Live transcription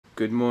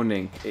Good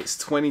morning. It's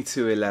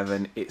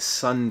 22:11. It's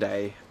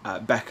Sunday.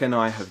 Becca and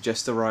I have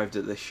just arrived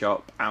at the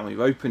shop and we've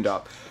opened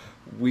up.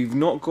 We've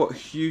not got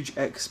huge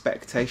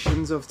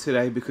expectations of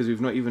today because we've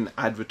not even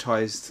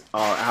advertised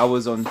our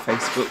hours on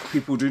Facebook.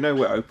 People do know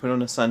we're open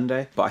on a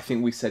Sunday, but I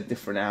think we said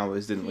different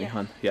hours, didn't we,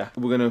 hun? Yeah.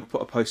 We're going to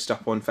put a post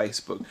up on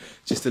Facebook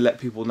just to let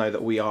people know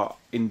that we are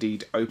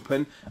indeed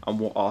open and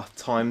what our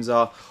times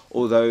are.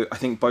 Although I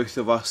think both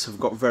of us have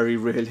got very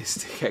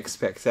realistic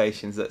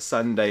expectations that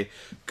Sunday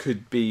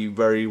could be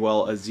very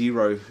well a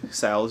zero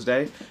sales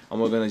day, and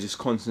we're going to just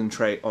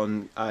concentrate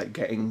on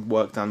getting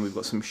work done. We've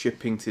got some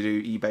shipping to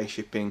do, eBay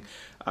shipping,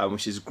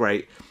 which is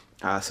great.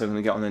 So I'm going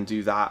to get on and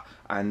do that,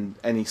 and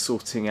any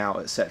sorting out,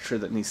 etc.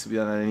 that needs to be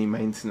done, and any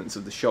maintenance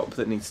of the shop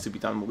that needs to be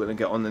done, we're going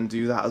to get on and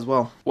do that as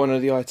well. One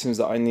of the items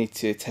that I need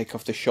to take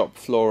off the shop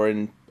floor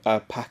and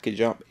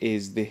package up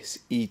is this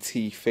ET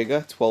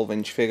figure,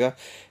 12-inch figure.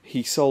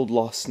 He sold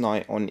last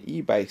night on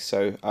eBay,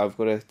 so I've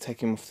got to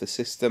take him off the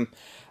system.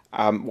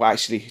 Well,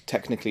 actually,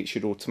 technically it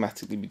should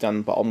automatically be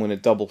done, but I'm going to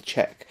double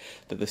check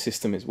that the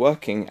system is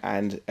working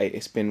and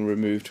it's been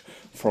removed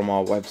from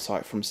our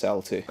website from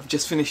Sell-To. I've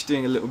just finished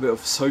doing a little bit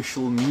of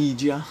social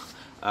media,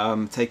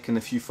 taken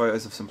a few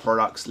photos of some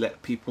products,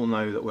 let people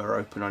know that we're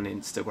open on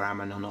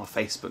Instagram and on our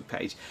Facebook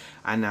page,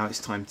 and now it's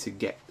time to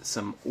get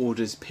some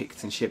orders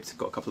picked and shipped. I've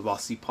got a couple of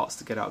RC parts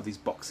to get out of these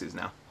boxes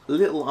now.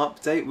 Little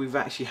update, we've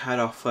actually had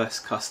our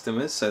first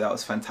customers, so that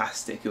was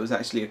fantastic. It was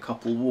actually a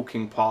couple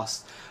walking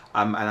past,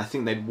 and I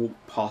think they'd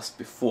walked past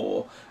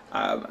before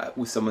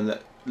with someone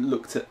that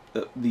looked at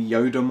the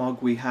Yoda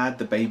mug we had,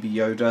 the baby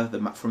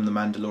Yoda from the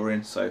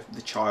Mandalorian, so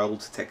the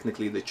child,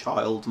 technically the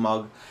child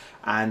mug,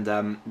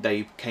 and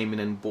they came in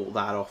and bought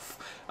that off.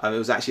 It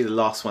was actually the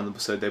last one,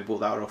 so they bought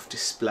that off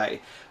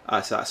display.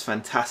 So that's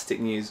fantastic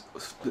news.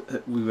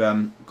 We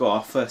got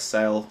our first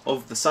sale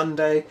of the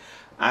Sunday,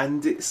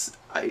 and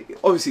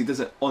obviously it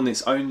doesn't on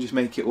its own just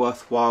make it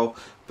worthwhile,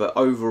 but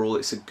overall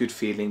it's a good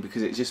feeling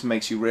because it just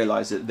makes you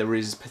realise that there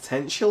is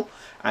potential,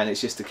 and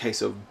it's just a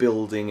case of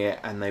building it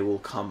and they will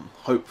come.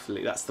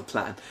 Hopefully that's the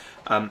plan.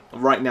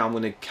 Right now I'm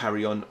going to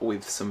carry on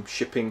with some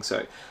shipping,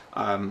 so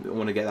I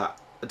want to get that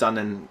done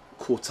and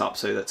caught up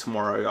so that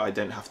tomorrow I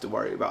don't have to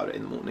worry about it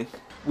in the morning.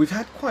 We've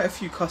had quite a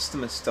few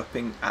customers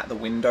stopping at the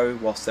window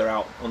whilst they're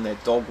out on their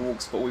dog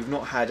walks, but we've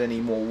not had any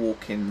more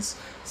walk-ins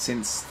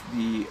since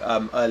the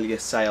earlier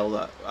sale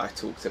that I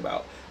talked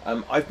about.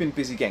 I've been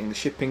busy getting the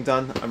shipping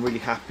done. I'm really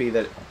happy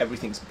that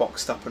everything's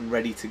boxed up and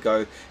ready to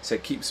go, so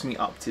it keeps me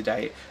up to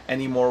date.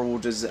 Any more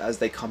orders as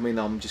they come in,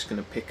 I'm just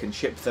going to pick and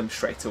ship them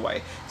straight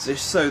away, so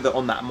just so that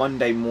on that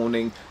Monday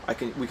morning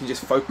we can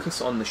just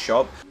focus on the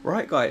shop.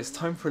 Right guys, it's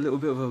time for a little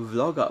bit of a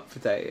vlog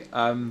update.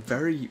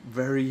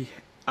 Very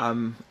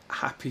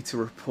happy to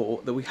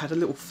report that we had a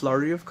little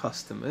flurry of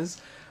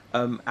customers,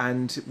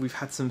 and we've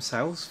had some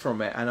sales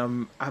from it, and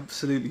I'm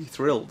absolutely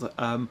thrilled.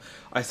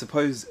 I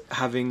suppose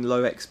having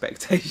low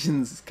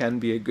expectations can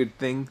be a good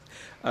thing.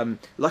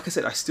 Like I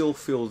said, I still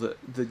feel that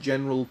the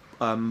general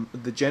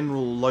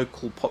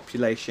local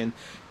population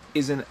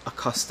isn't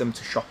accustomed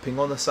to shopping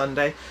on a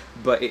Sunday,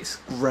 but it's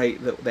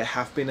great that there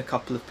have been a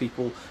couple of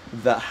people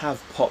that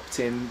have popped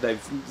in.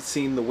 They've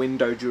seen the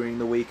window during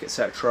the week,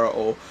 etc.,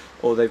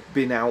 or they've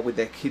been out with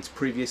their kids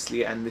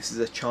previously, and this is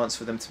a chance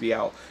for them to be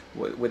out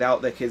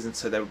without their kids, and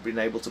so they've been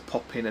able to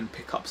pop in and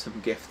pick up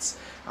some gifts.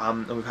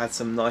 And we've had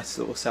some nice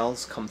little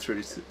sales come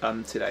through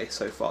today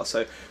so far,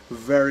 so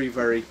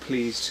very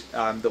pleased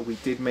that we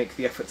did make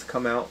the effort to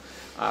come out.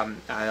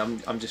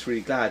 And I'm just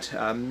really glad.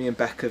 Me and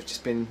Becca have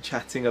just been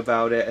chatting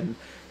about it and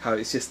how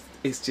it's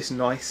just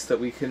nice that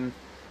we can.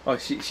 Oh,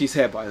 she's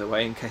here, by the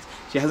way, in case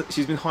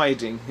she's been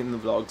hiding in the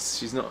vlogs.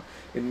 She's not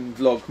in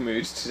vlog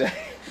mood today,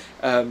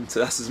 so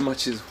that's as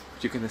much as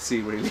you're going to see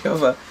really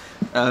of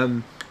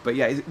her. But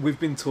yeah, we've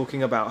been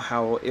talking about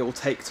how it will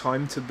take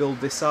time to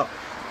build this up.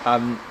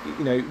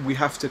 You know, we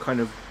have to kind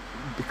of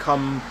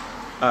become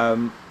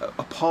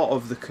a part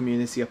of the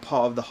community, a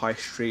part of the high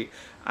street,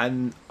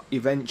 and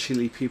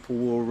eventually people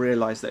will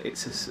realise that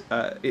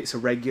it's a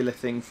regular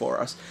thing for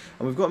us,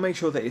 and we've got to make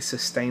sure that it's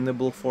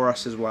sustainable for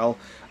us as well.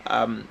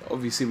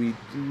 Obviously we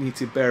need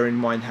to bear in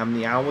mind how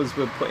many hours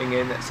we're putting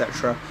in,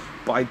 etc.,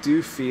 but I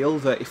do feel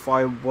that if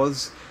I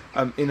was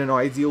in an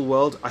ideal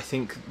world, I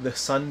think the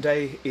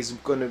Sunday is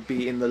going to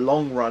be in the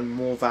long run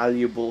more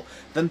valuable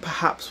than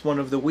perhaps one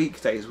of the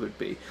weekdays would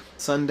be.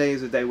 Sunday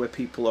is a day where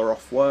people are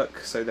off work,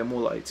 so they're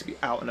more likely to be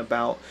out and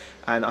about,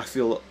 and I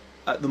feel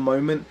at the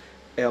moment,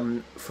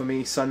 for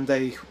me,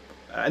 Sunday,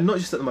 and not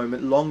just at the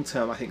moment, long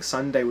term, I think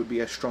Sunday would be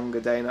a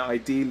stronger day, and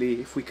ideally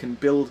if we can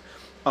build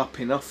up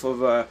enough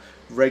of a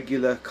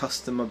regular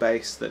customer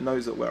base that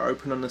knows that we're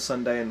open on a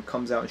Sunday and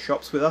comes out and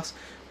shops with us,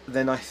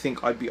 then I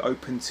think I'd be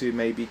open to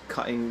maybe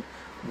cutting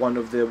one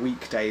of the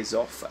weekdays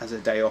off as a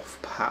day off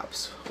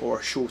perhaps, or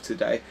a shorter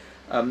day.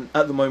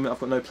 At the moment I've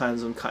got no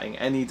plans on cutting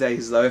any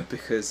days though,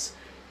 because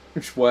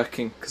I'm just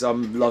working, because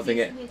I'm loving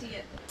it.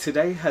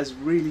 Today has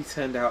really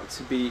turned out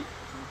to be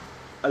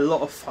a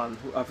lot of fun.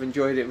 I've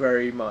enjoyed it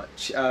very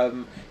much.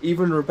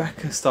 Even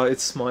Rebecca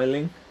started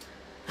smiling.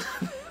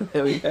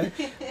 There we go.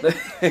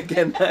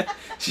 Again,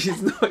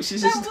 she's not.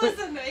 She's just. That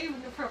wasn't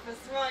even a proper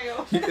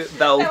smile.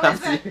 That'll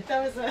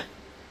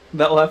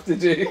have to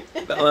do.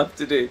 That'll have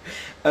to do.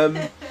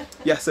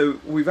 Yeah, so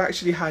we've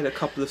actually had a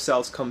couple of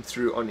sales come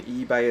through on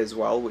eBay as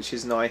well, which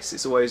is nice.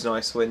 It's always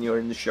nice when you're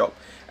in the shop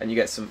and you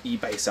get some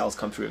eBay sales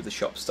come through of the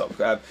shop stock.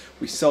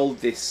 We sold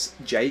this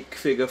Jake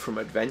figure from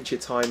Adventure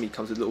Time. He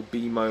comes with a little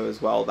BMO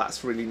as well.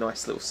 That's a really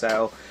nice little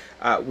sale.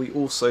 We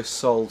also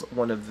sold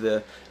one of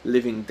the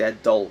Living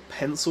Dead doll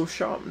pencil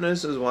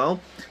sharpeners as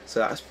well. So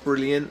that's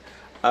brilliant.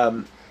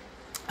 And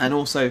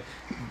also,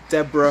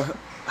 Deborah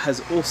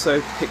has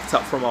also picked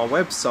up from our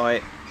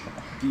website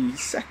the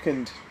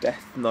second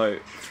Death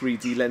Note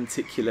 3D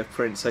lenticular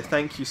print. So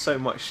thank you so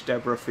much,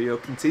 Deborah, for your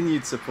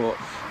continued support,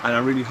 and I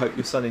really hope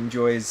your son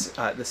enjoys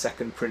the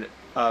second print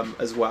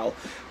as well.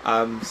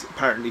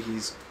 Apparently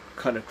he's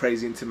kind of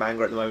crazy into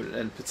manga at the moment,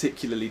 and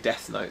particularly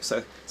Death Note,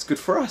 so it's good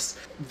for us.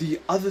 The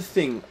other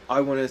thing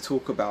I want to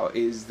talk about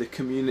is the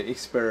community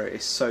spirit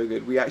is so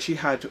good. We actually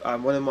had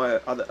one of my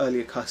other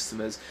earlier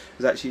customers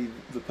was actually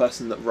the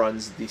person that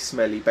runs the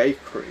Smelly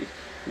Bakery,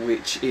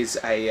 which is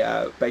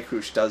a bakery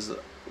which does,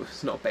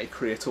 it's not a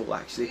bakery at all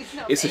actually.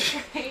 It's not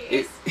a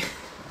bakery.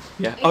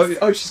 yeah.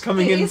 Oh, she's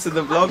coming into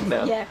the vlog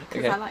now. Yeah,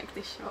 because okay. I like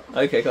this shop.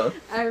 Okay, go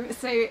on.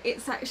 So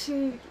it's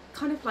actually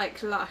kind of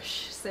like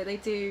Lush. So they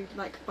do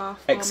like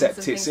bath bombs. Except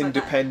and it's things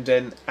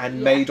independent like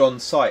and made on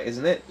site,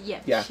 isn't it?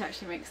 Yeah, yeah. She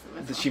actually makes them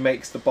as well. She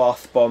makes the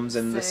bath bombs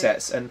and the So-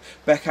 sets, and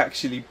Beck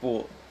actually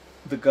bought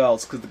the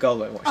girls, because the girls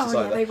won't watch this Oh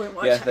either. yeah, they won't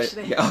watch yeah,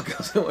 actually. Yeah, our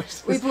girls don't watch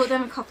this. We bought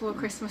them a couple of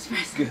Christmas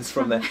presents. Goods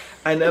from there.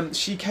 And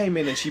she came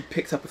in and she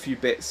picked up a few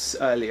bits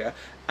earlier,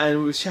 and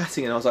we were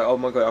chatting, and I was like, oh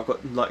my god, I've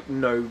got like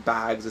no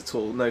bags at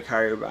all, no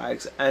carrier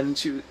bags. And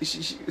she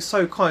was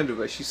so kind of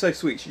her, she's so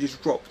sweet. She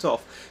just dropped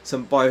off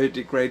some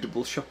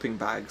biodegradable shopping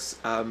bags,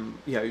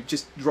 you know,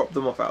 just dropped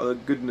them off out of the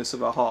goodness of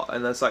her heart.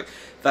 And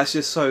that's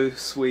just so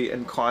sweet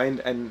and kind,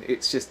 and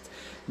it's just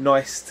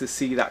nice to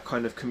see that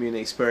kind of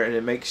community spirit, and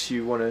it makes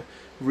you want to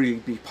really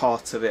be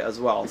part of it as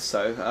well.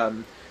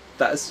 So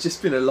that's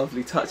just been a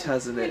lovely touch,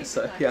 hasn't it? Really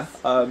So nice. yeah,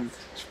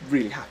 just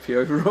really happy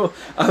overall.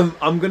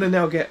 I'm gonna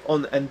now get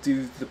on and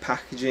do the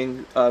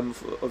packaging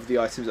of the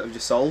items that I've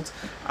just sold,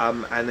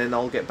 and then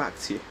I'll get back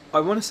to you.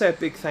 I want to say a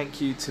big thank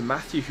you to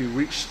Matthew, who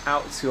reached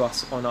out to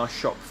us on our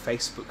shop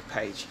Facebook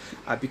page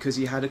because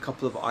he had a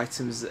couple of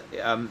items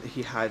that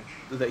he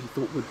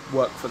thought would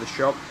work for the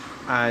shop.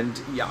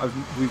 And yeah,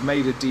 we've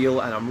made a deal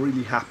and I'm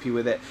really happy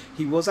with it.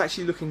 He was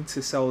actually looking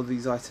to sell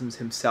these items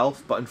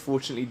himself, but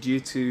unfortunately due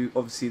to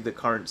obviously the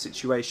current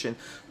situation,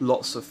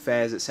 lots of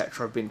fairs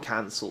etc. have been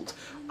cancelled.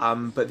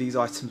 But these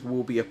items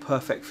will be a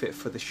perfect fit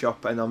for the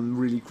shop, and I'm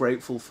really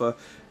grateful for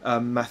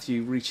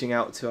Matthew reaching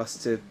out to us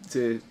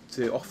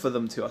to offer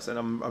them to us, and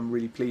I'm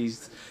really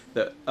pleased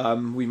that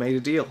we made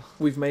a deal.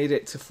 We've made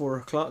it to 4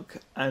 o'clock,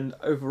 and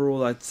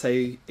overall I'd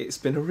say it's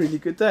been a really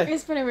good day.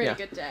 It's been a really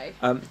good day.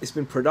 It's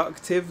been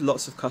productive,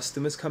 lots of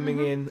customers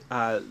coming in,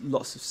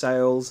 lots of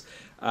sales.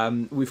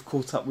 We've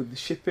caught up with the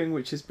shipping,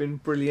 which has been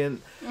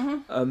brilliant.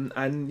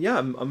 And yeah,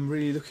 I'm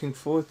really looking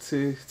forward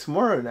to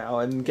tomorrow now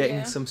and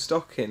getting some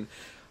stock in.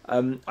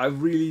 I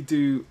really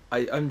do.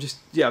 I'm just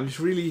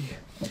really.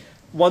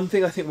 One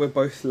thing I think we're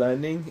both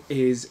learning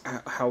is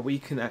how we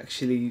can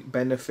actually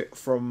benefit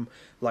from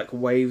like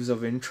waves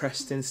of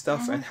interest in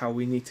stuff, and how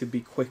we need to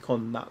be quick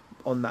on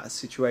that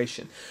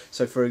situation.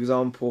 So, for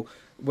example,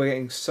 we're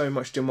getting so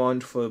much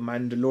demand for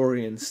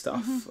Mandalorian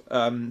stuff.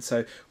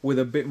 So with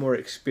a bit more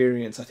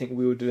experience, I think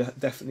we would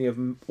definitely have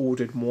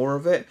ordered more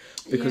of it,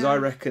 because I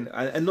reckon,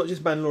 and not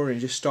just Mandalorian,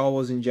 just Star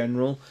Wars in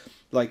general,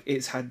 like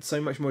it's had so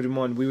much more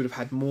demand. We would have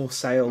had more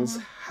sales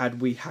had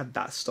we had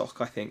that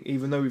stock, I think.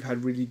 Even though we've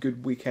had really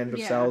good weekend of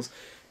sales,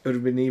 it would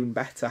have been even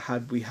better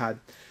had we had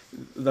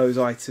those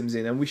items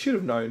in, and we should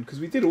have known because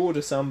we did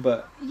order some,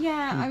 but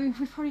I mean,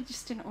 we probably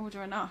just didn't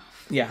order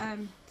enough.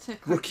 To cope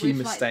Rookie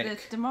with, mistake.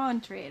 Like, the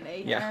demand,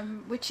 really.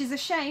 Which is a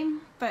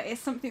shame, but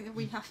it's something that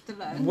we have to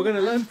learn. We're going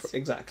to learn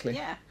exactly.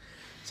 Yeah.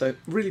 So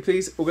really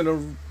pleased. We're going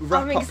to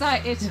wrap up. I'm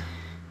excited.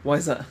 Why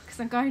is that? Because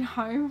I'm going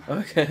home.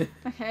 Okay.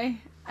 Okay.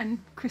 And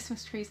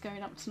Christmas tree's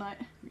going up tonight.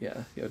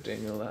 Yeah, you're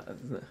doing all that,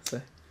 isn't it?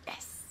 So.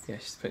 Yes. Yeah,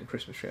 she's putting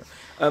Christmas tree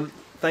up.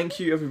 Thank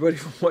you everybody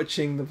for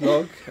watching the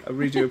vlog. I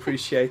really do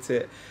appreciate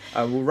it.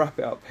 We'll wrap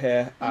it up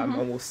here,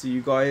 and we'll see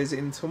you guys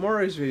in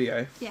tomorrow's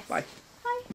video. Yes. Bye.